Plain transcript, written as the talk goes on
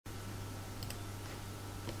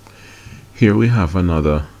Here we have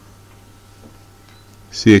another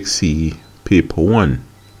CSEC paper 1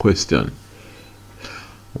 question.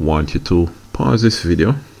 I want you to pause this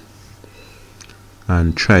video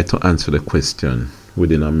and try to answer the question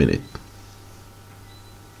within a minute.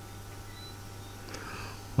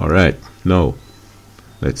 Alright, now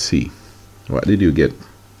let's see. What did you get?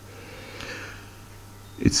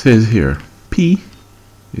 It says here P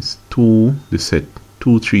is 2, the set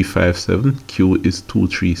 2, 3, 5, 7, Q is 2,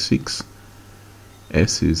 3, 6,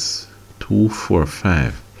 S is 2, 4,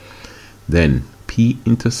 5. Then P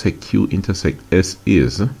intersect Q intersect S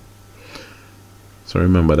is, so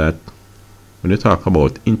remember that when you talk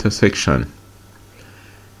about intersection,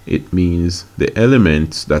 it means the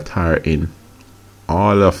elements that are in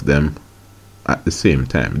all of them at the same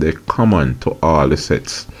time. They're common to all the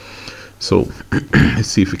sets. So let's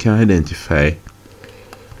see if we can identify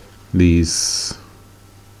these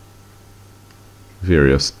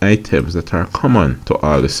various items that are common to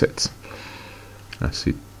all the sets. I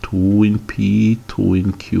see 2 in P, 2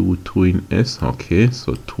 in Q, 2 in S. Okay,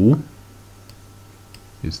 so 2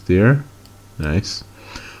 is there. Nice.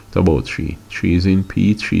 What about 3? 3 is in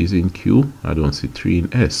P, 3 is in Q. I don't see 3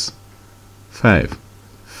 in S. 5.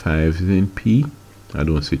 5 is in P. I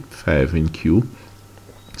don't see 5 in Q.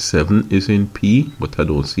 7 is in P, but I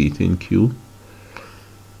don't see it in Q.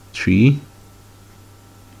 3.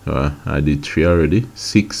 I did 3 already.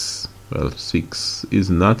 6. Well, 6 is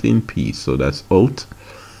not in P, so that's out.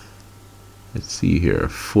 Let's see here.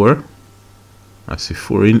 4. I see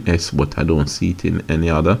 4 in S, but I don't see it in any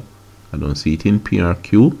other. I don't see it in P or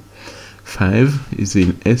Q. 5 is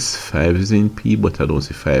in S, 5 is in P, but I don't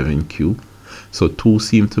see 5 in Q. So 2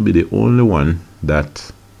 seems to be the only one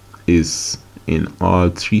that is in all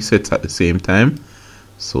 3 sets at the same time.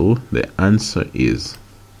 So the answer is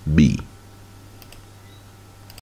B.